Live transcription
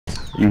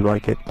You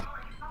like it?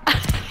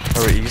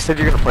 Oh, wait, you said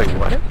you're gonna play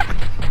what?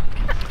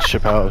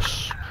 Ship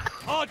house.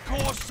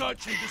 Hardcore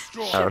search and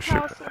destroy. Oh shit.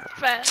 House of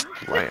Ben.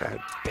 Wait,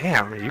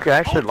 damn, you can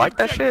actually like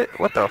that shit?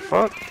 What the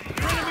fuck?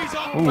 Your enemies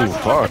are Ooh, Level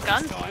fuck.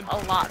 up the guns a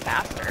lot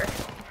faster.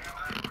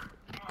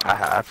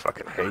 I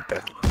fucking hate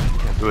that.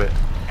 Can't do it.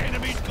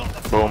 Enemies got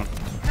the Boom.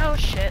 Oh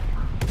shit.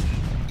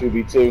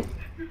 2v2.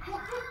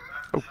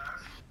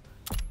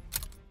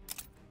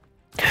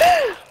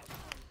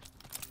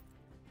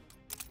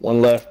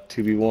 One left,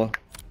 2v1.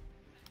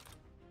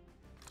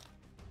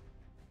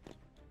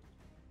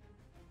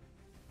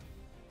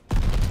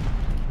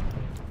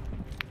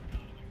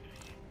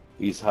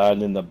 He's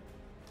hiding in the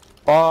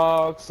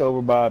box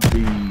over by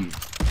B.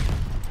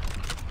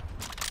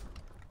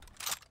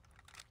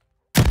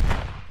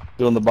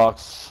 Doing the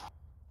box.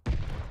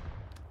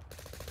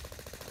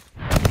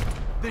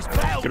 This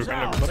battle's Good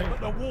round, ours,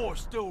 everybody. but the war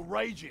still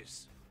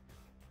rages.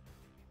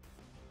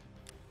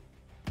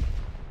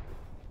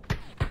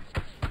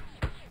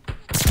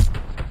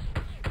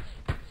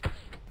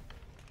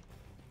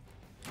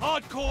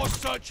 Hardcore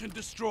search and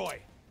destroy.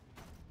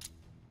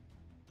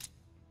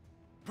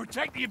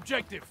 Protect the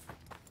objective.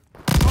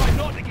 Try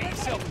not to get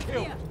yourself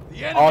killed.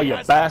 The enemy Oh, you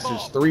has the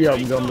bastards. bomb. 3 of them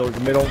Take going towards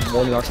the middle,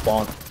 one in our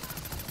spawn.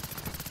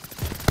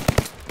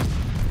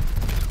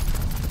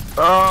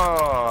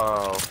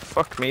 Oh,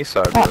 fuck me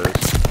sideways.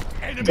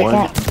 Enemy One.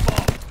 got the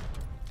bomb.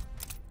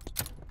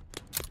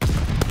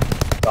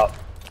 Stop.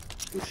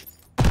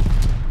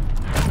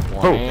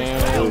 Oh,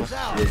 Battle's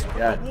ours, shit, but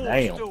god the war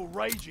damn. still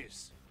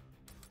rages.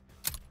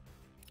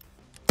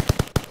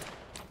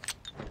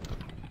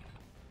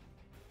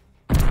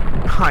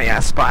 oh yeah,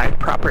 spy,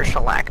 proper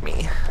shellac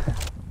me.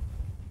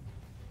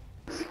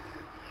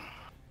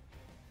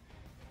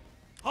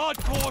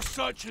 Hardcore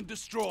search and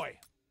destroy.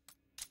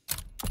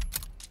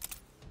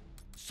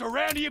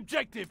 Surround the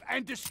objective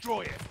and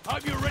destroy it.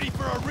 Hope you're ready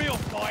for a real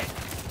fight.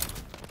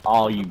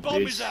 Oh, you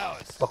Bomb bitch. is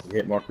ours. Fucking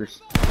hit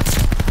markers.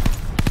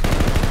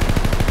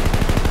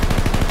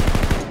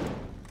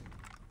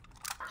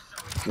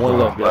 One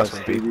left, guys.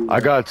 last one, I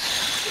got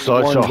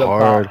such One's a up top.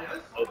 hard.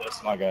 Oh,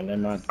 that's my guy.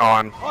 Never mind.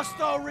 On.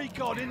 Hostile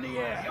recon in the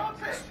air.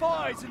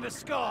 Spies in the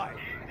sky.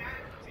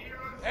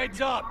 Heads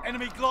up.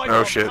 Enemy glider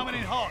Oh, shit. coming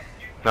in hot.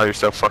 No, you're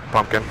so fucked,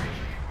 pumpkin.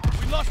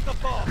 We lost the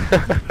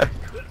bomb.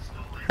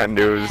 I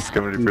knew it was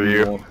coming for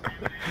you.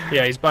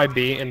 Yeah, he's by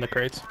B in the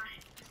crates.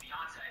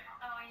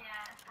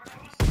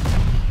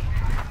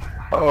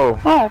 Oh,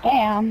 Oh,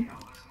 damn.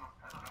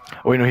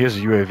 Wait, no, he has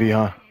a UAV,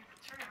 huh?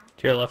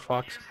 To your left,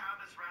 Fox.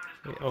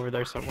 Over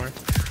there somewhere.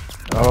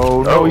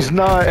 Oh, no, Oh. he's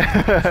not.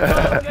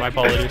 My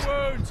apologies.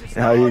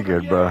 How you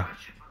good, bro?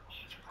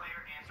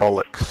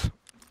 bollocks.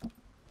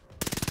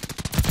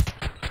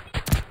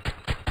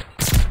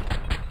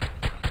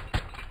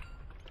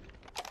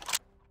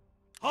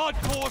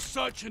 Hardcore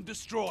search and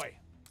destroy.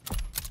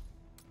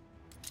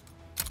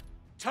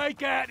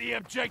 Take out the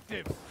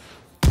objective.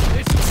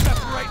 This will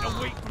separate the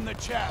wheat from the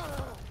chaff.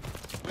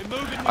 We're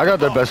moving. I got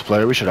their best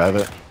player. We should have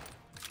it.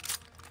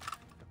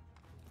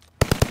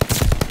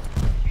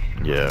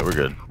 Yeah, we're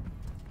good.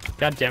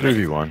 God damn it.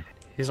 3v1.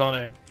 He's on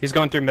it. He's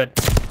going through mid.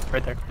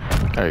 Right there.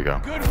 There you go.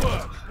 Good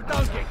work. But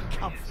don't get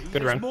comfy. Good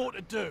There's run. more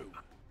to do.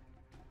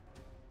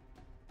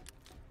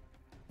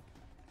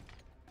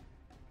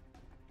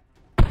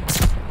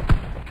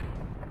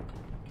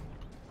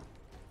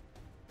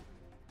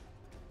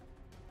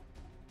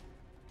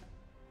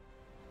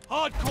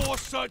 Hardcore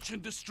search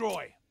and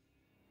destroy.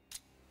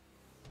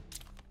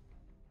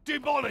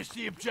 Demolish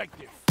the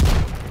objective.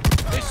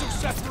 This will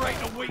separate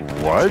the wheat from the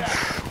What?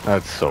 chaff.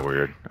 That's so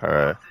weird.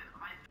 Alright.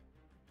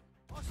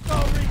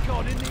 Hostile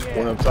recon in the air.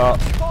 One up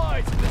top.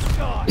 Spies in the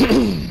sky.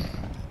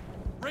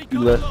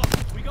 Recon left.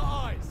 lost. We got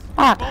eyes.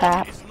 Ah, Bomb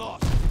crap. is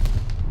lost.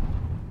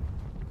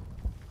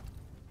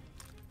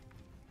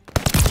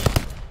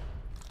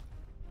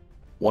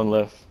 One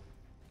left.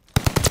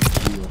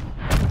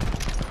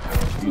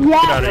 Get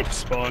out Yeah. of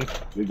spawn.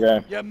 Good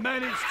guy. You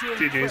managed to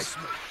GG's. impress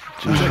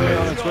me. Check me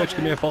out on Twitch.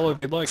 Give me a follow if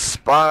you'd like.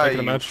 Spy, Making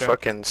a you match chat.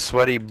 fucking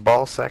sweaty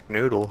ballsack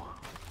noodle.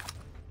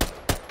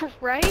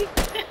 Right?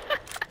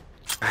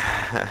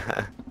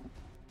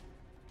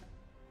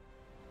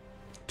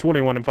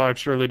 21-5.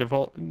 Surely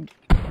default.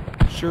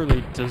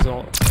 Surely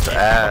dissolve.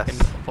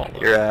 Ass. Follow.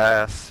 Your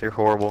ass. You're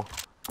horrible.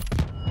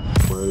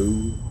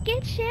 Bro.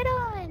 Get shit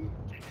on.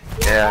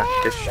 Yeah,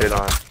 get shit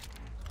on.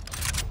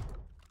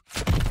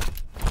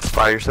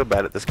 Spy, you're so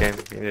bad at this game.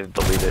 You need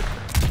to delete it.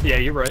 Yeah,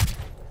 you're right.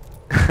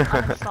 Let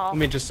Uninstall.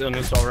 me just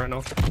uninstall right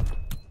now.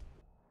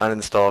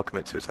 Uninstall,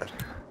 commit suicide.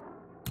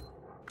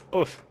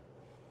 Oof.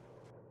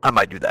 I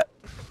might do that.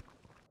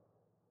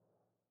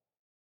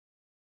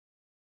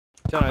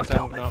 10 out of 10.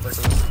 Not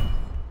recommend.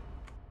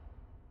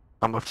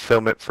 I'm gonna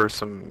film it for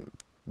some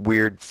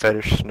weird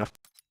fetish snuff.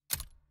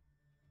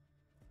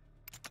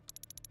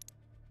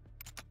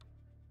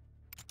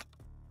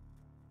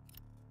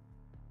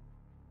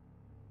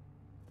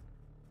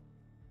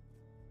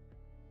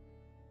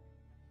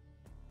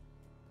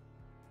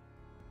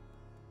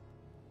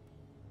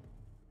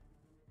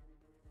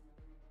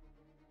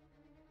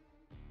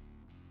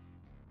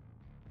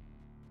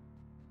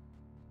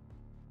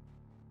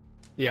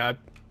 Yeah,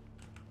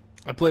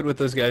 I played with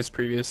those guys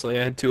previously.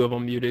 I had 2 of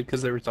them muted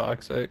because they were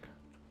toxic.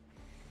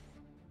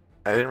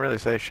 I didn't really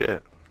say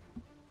shit.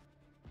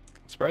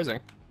 Surprising.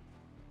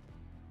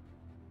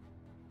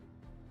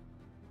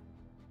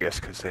 I guess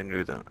because they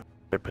knew that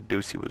their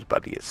Paducey was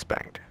about to get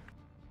spanked.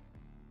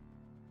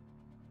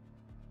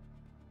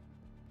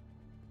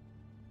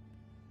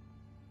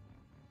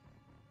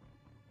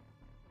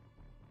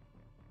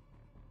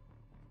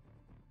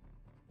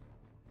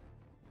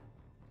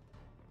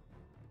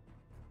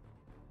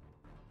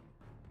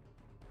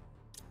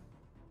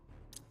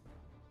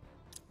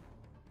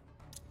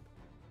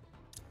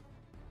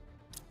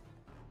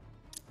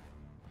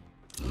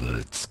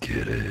 Let's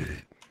get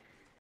it.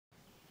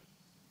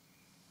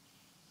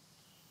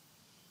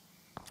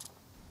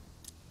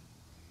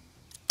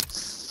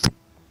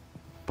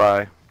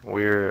 Bye.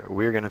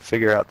 We're gonna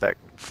figure out that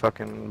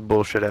fucking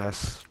bullshit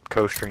ass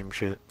co-stream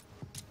shit.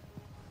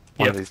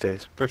 One of Yep. these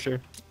days. For sure.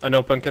 I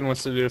know Pumpkin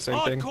wants to do the same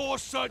thing. Hardcore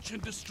search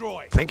and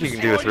destroy. I think you can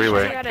do a Destroy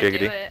three-way, You gotta do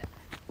Giggity. it.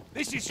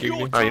 This is Giggity.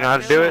 your Oh, you know how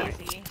to time do to it?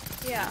 shine. Easy.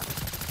 Yeah.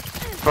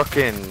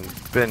 Fucking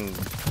been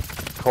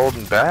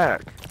holding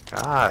back.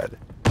 God.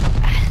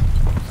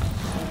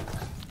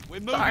 We're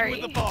moving Sorry.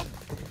 with the bomb.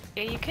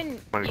 Yeah, you can.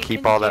 Want to you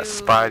keep can all that do-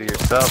 spy to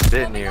yourself,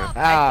 didn't you?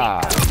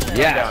 Ah,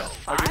 yeah.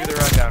 I'll give you the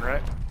rundown,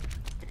 right?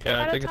 Yeah,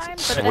 I At a think time,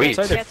 it's but then Sweet. it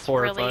I'd say gets 4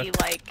 or really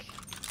 5. like.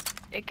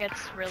 It gets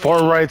really.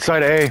 Far right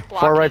side A.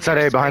 Far right side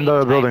A, behind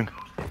the building.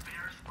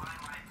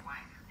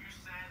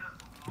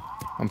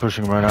 I'm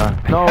pushing him right now.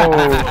 No!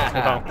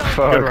 Oh,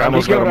 Fuck, good I round.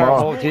 almost You got killed them our all.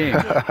 whole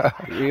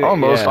team.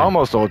 Almost, Yeah.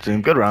 almost the whole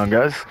team. Good round,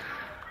 guys.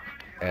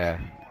 Yeah.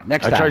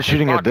 Next I time. tried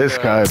shooting at this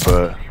Fox, guy,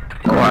 but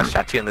Oh, I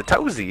shot you in the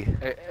toesy.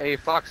 Hey,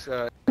 Fox,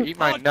 eat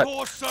my nut.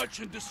 Hardcore search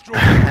and destroy.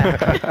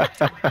 I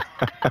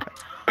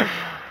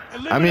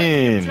Eliminate the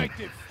mean,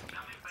 objective.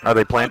 Are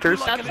they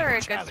planters? Nuts are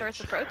a good source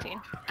of protein.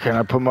 can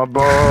I put my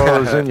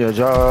balls in your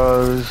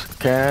jaws?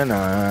 Can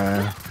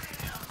I?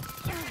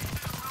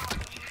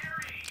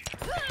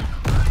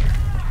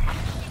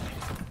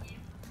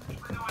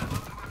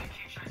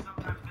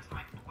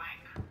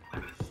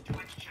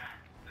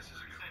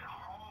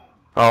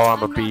 Oh,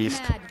 I'm a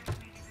beast.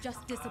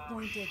 Just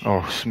disappointed.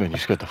 Oh, Smith, you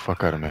scared the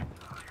fuck out of me. I'm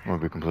gonna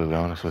be completely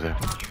honest with you.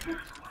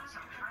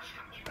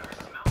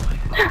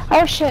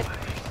 Oh shit.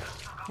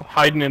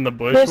 Hiding in the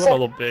bush, There's what a a-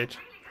 little bitch.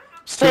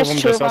 There's 2 of them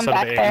There's just 2 of them outside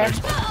back the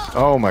A.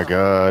 there. Oh my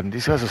god,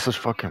 these guys are such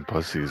fucking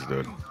pussies,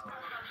 dude.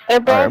 They're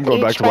both I'm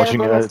going back each to by watching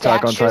little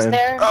Attack on statues Titan.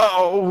 there.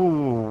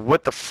 Oh,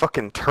 what the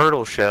fucking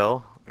turtle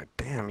shell?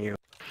 Damn you.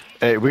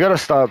 Hey, we gotta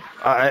stop.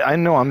 I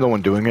know I'm the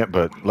one doing it,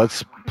 but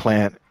let's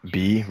plant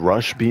B,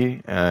 rush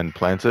B, and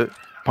plant it.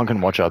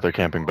 Pumpkin, watch out, they're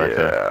camping back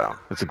there. Yeah.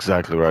 That's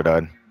exactly where I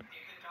died.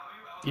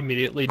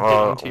 Immediately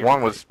down to your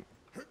One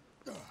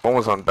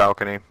was on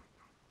balcony.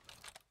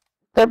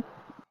 They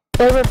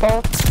were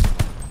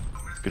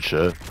both. Good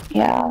shit.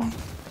 Yeah.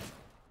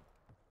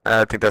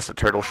 I think that's the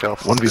turtle shell.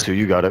 1v2,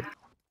 you got it.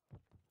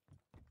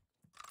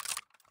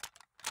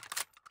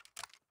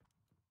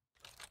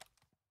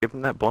 Give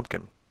him that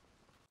Blumpkin.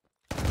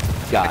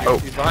 God. Oh.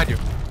 He's behind you.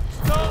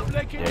 Stop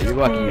licking Yeah, your you're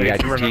lucky you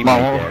got your teammate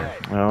there.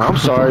 Oh, I'm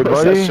sorry,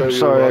 buddy. I'm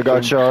sorry I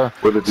got y'all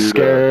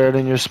scared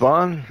in your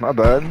spawn. My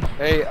bad.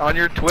 Hey, on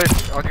your Twitch,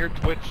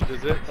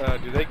 does it?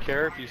 Do they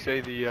care if you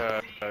say the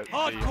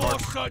Hardcore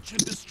search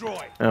and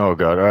destroy. Oh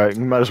god, alright.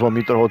 You might as well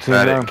meet the whole team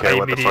I now. didn't care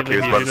what the fuck he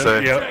was about to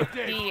say. Yeah.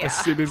 Objective. As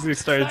soon as he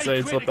started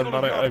saying something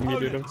about it, I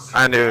muted him.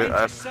 I knew.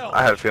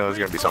 I had a feeling it was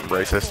gonna be something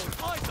racist.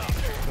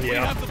 We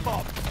Yeah. have the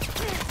bomb.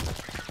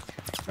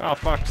 Oh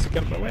fuck, stick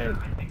out of my way.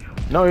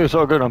 No, it's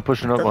all good. I'm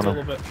pushing up Hurt on me a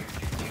little him.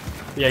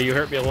 bit. Yeah, you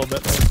hurt me a little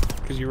bit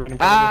because you were running.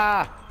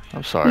 Ah!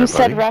 I'm sorry, You buddy.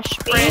 said rush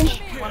B? Bridge.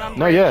 One on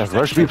No, bridge. yeah,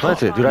 rush B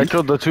planted. Dude, I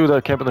killed the 2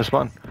 that camp in their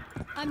spawn.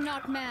 I'm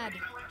not mad.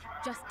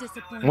 Just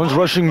disappointed. One's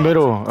rushing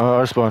middle,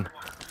 our spawn.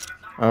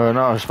 Not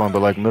our spawn,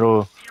 but like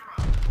middle.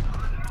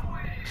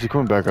 Is he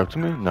coming back up to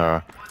me?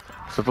 Nah.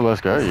 Is that the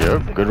last guy?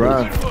 Yep, good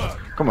round.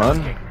 Come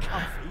on.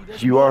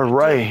 You are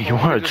right. You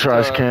are a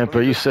trash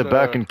camper. You sit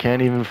back and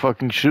can't even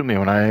fucking shoot me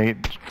when I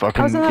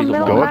fucking I was in the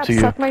middle go of up to that, you.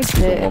 suck my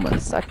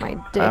dick. Suck my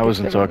dick. I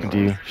wasn't talking to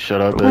you.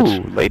 Shut up,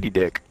 bitch. Ooh, lady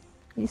dick.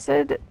 You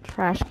said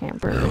trash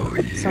camper.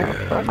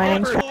 So, my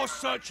name's Hardcore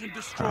search and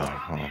destroy.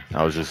 Oh,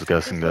 I was just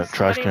guessing that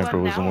trash camper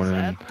was the one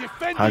in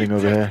Defend hiding the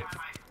over there.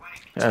 objective.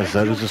 Yeah,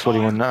 Zed was just what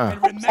he wanted now.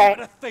 And remember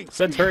to think.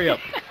 Said hurry up.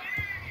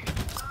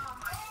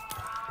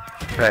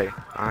 Hey,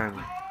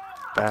 I'm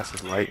fast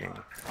as lightning.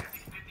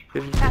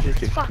 Fast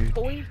as fuck,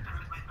 boy.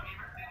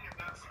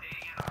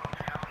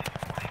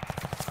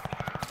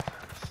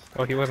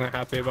 Oh, he wasn't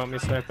happy about me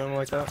sniping him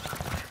like that.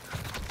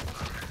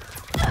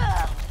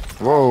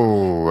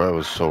 Whoa, that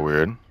was so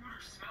weird.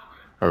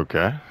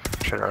 Okay.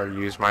 Should I already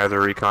use my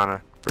other recon? I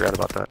forgot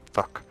about that.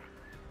 Fuck.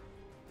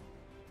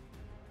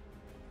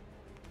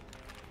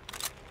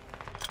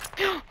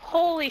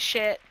 Holy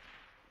shit.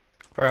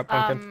 Fire up,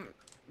 Pumpkin.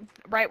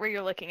 Right where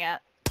you're looking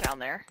at, down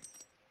there.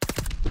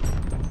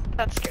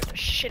 That scared the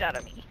shit out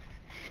of me.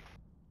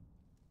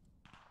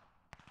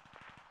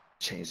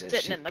 Change that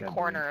Sitting shit, in the goddamn.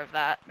 corner of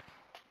that.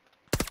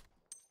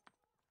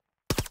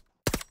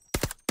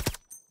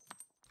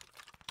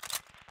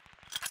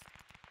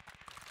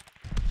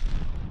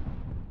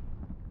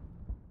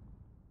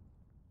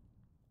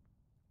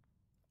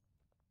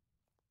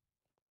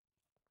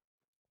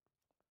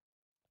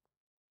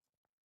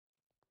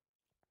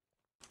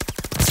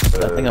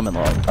 I think I'm in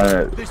love.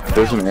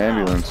 There's an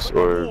ambulance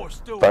or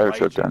fire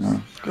truck down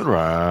here. Good Your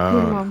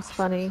round. mom's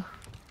funny.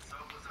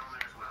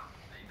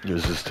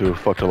 This is too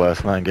fucked her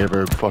last night. Gave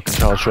her a fucking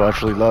child she'll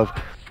actually love.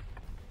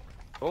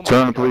 Oh Turn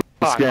my the police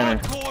scanner.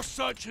 Hardcore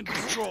search and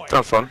destroy.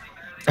 Sounds fun.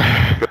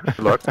 Good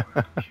luck.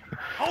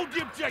 Hold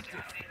the objective.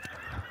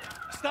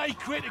 Stay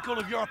critical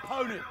of your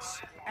opponents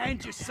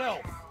and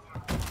yourself.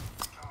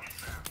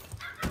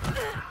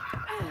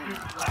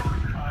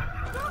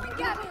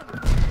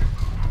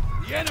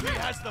 The enemy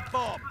has the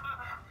bomb.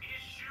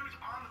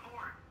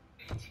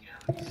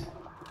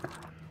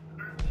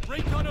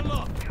 Recon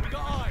aloft. We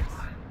got eyes.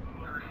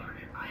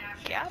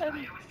 Got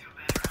him.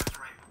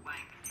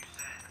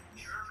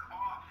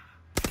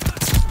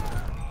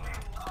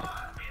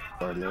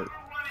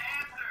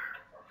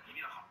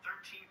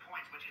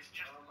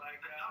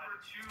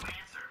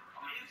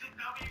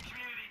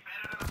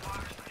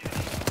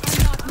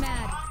 I'm not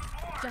mad,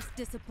 just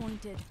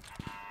disappointed.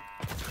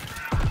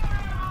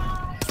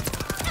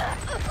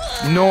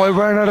 No, I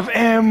ran out of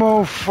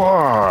ammo.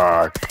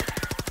 Fuck.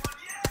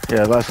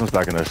 Yeah, last one's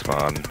back in their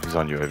spawn. He's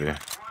on UAV.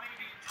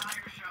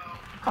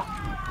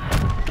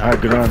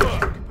 Alright, good round.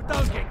 But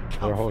don't get comfy.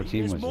 Our whole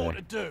team There's was more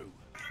there. to do.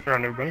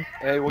 Around everybody.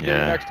 Hey, we'll get you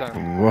Yeah, next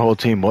time. our whole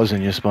team was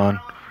in your spawn.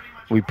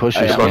 We pushed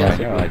your Yeah, spawn. I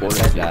think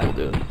reporting people,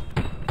 dude.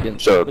 Getting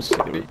so sick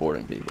of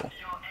reporting people.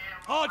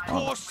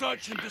 Hardcore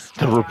search and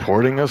destroy. They're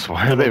reporting us?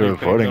 Why are they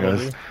reporting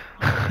us?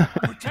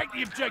 Protect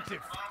the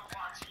objective.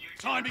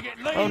 Time to get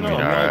lean. Oh no, I'm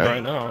alright. live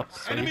right now.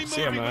 So you Enemy can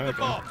see I'm moving with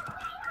the not. bomb.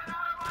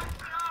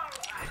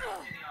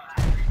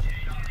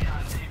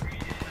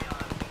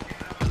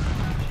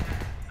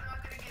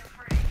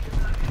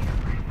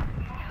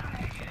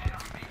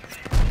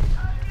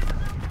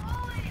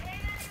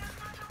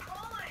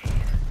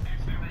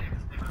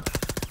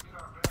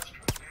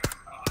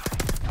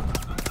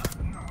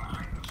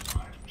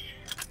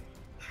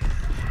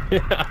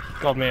 Yeah,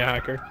 called me a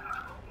hacker.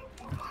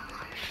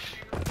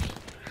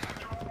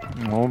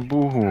 Oh,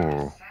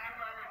 boo-hoo.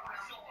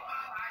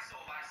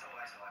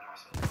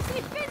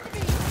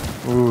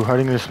 Ooh,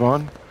 hiding in the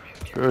spawn?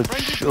 Good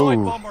Friendly sh- glide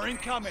ooh. bomber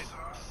incoming.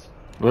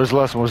 Where's the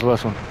last one? Where's the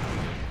last one?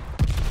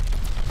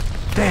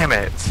 Damn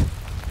it.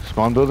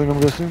 Spawn building, I'm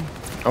guessing?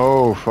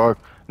 Oh, fuck.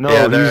 No,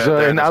 Yeah, they're- he's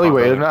they're in in the the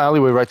alleyway. spawn In the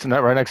alleyway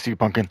right next to you,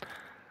 Pumpkin.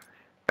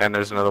 And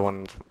there's another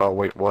one. Oh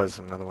wait, was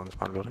another one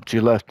spawn building. To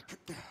your left.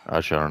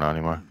 Actually, I don't know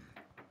anymore.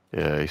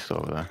 Yeah, he's still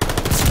over there.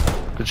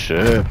 Good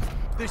shit.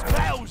 This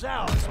battle's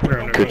ours.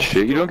 Good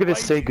shit. You don't get to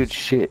say good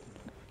shit.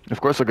 Of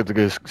course I get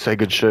to say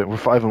good shit. We're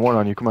 5-1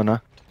 on you. Come on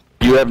now.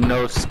 You have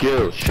no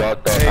skill.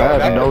 Shut the I fuck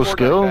have up. no Fortnite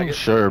skill? faggot.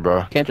 Sure,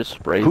 bro. Can't just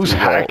spray. Who's through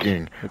walls.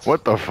 hacking?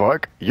 What the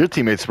fuck? Your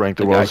teammate sprang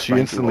through The guy walls. She sprang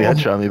instantly through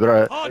headshot me, but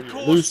alright.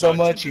 Hardcore Lose so search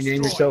much, and you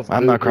name destroy. yourself.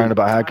 I'm not crying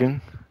about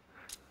hacking.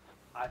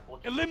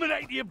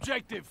 Eliminate the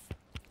objective.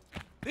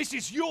 This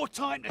is your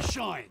time to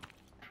shine.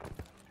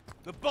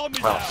 The bomb is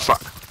Oh out.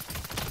 fuck.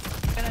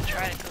 I'm gonna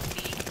try to go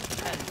B.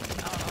 And,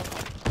 I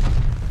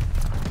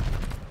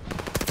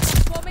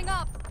Forming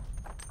up.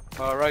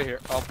 Right here.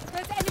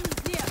 There's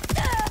enemies near.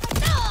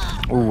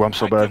 Ooh, I'm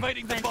so bad.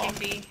 Activating the don't bomb. know.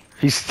 Fencing B.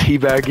 He's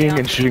teabagging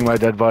and shooting my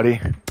dead body.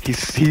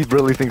 He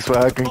really thinks we're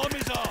hacking. Bomb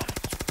is armed.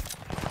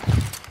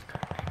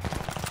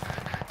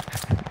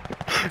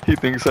 He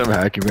thinks I'm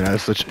hacking when I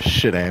have such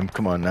shit aim.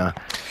 Come on now.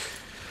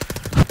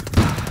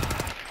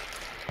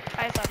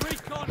 Eyes up.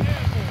 Recon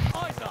airborne.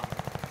 Eyes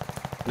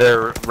up.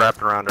 They're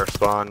wrapped around our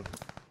spawn.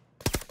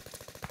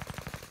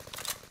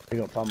 You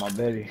gonna find my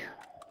Betty.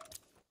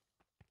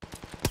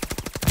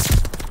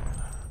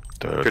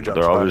 Dude, Good job,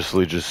 they're Spot.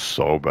 obviously just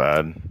so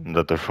bad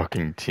that they're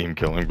fucking team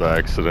killing by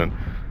accident.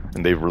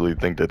 And they really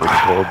think that they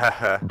can pull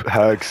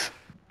hacks.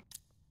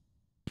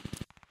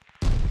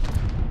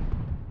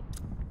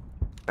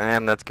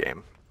 And that's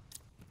game.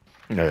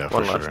 Yeah, for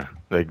One left. sure.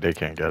 They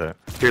can't get it.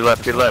 To your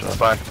left,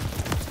 spy.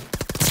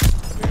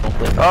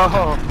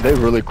 Oh, They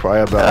really cry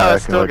about I hacking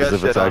still like as got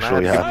if it's shit on. I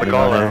actually had to happening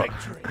call on out.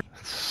 here.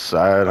 It's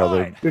sad how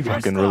they Good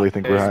fucking job. really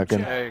think we're hacking.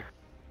 Hey,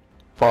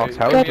 Fox,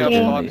 how pick is me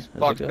your up, team? Fox. Is it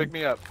Fox, good? pick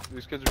me up.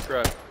 These kids are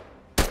trash.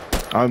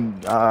 I Hey,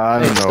 don't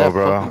know, Steph,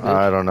 bro. fucking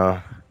I don't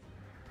know.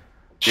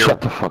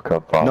 Shut the fuck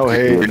up, Fox. No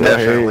hate, You're no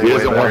definitely hate,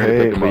 way no better.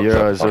 hate, but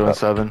you're Shut the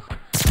fuck 0-7.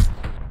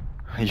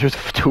 You're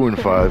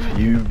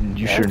 2-5.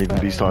 You shouldn't even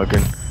be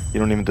talking. You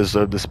don't even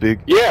deserve to speak.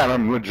 Yeah, and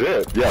I'm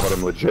legit. Yeah, but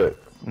I'm legit.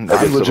 I'm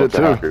legit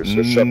too.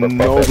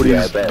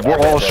 Nobody's. We're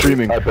all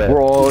streaming.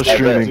 We're all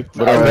streaming.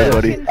 But alright,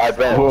 buddy.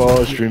 We're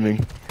all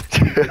streaming.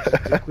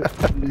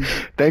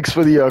 Thanks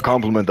for the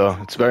compliment, though.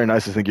 It's very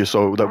nice to think we're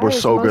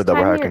so good that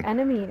we're hacking.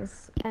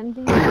 Enemies.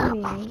 Envy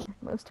enemy.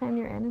 Most time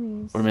you're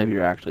enemies. Or maybe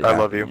you're actually. I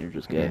love hacking you. and You're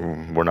just gay.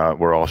 We're not.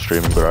 We're all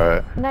streaming, but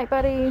alright. Night,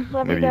 buddy.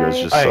 Love Maybe you you guys.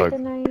 guys just suck. Good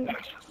night.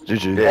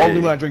 GG. Yeah.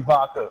 Only when I drink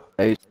vodka.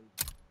 Hey,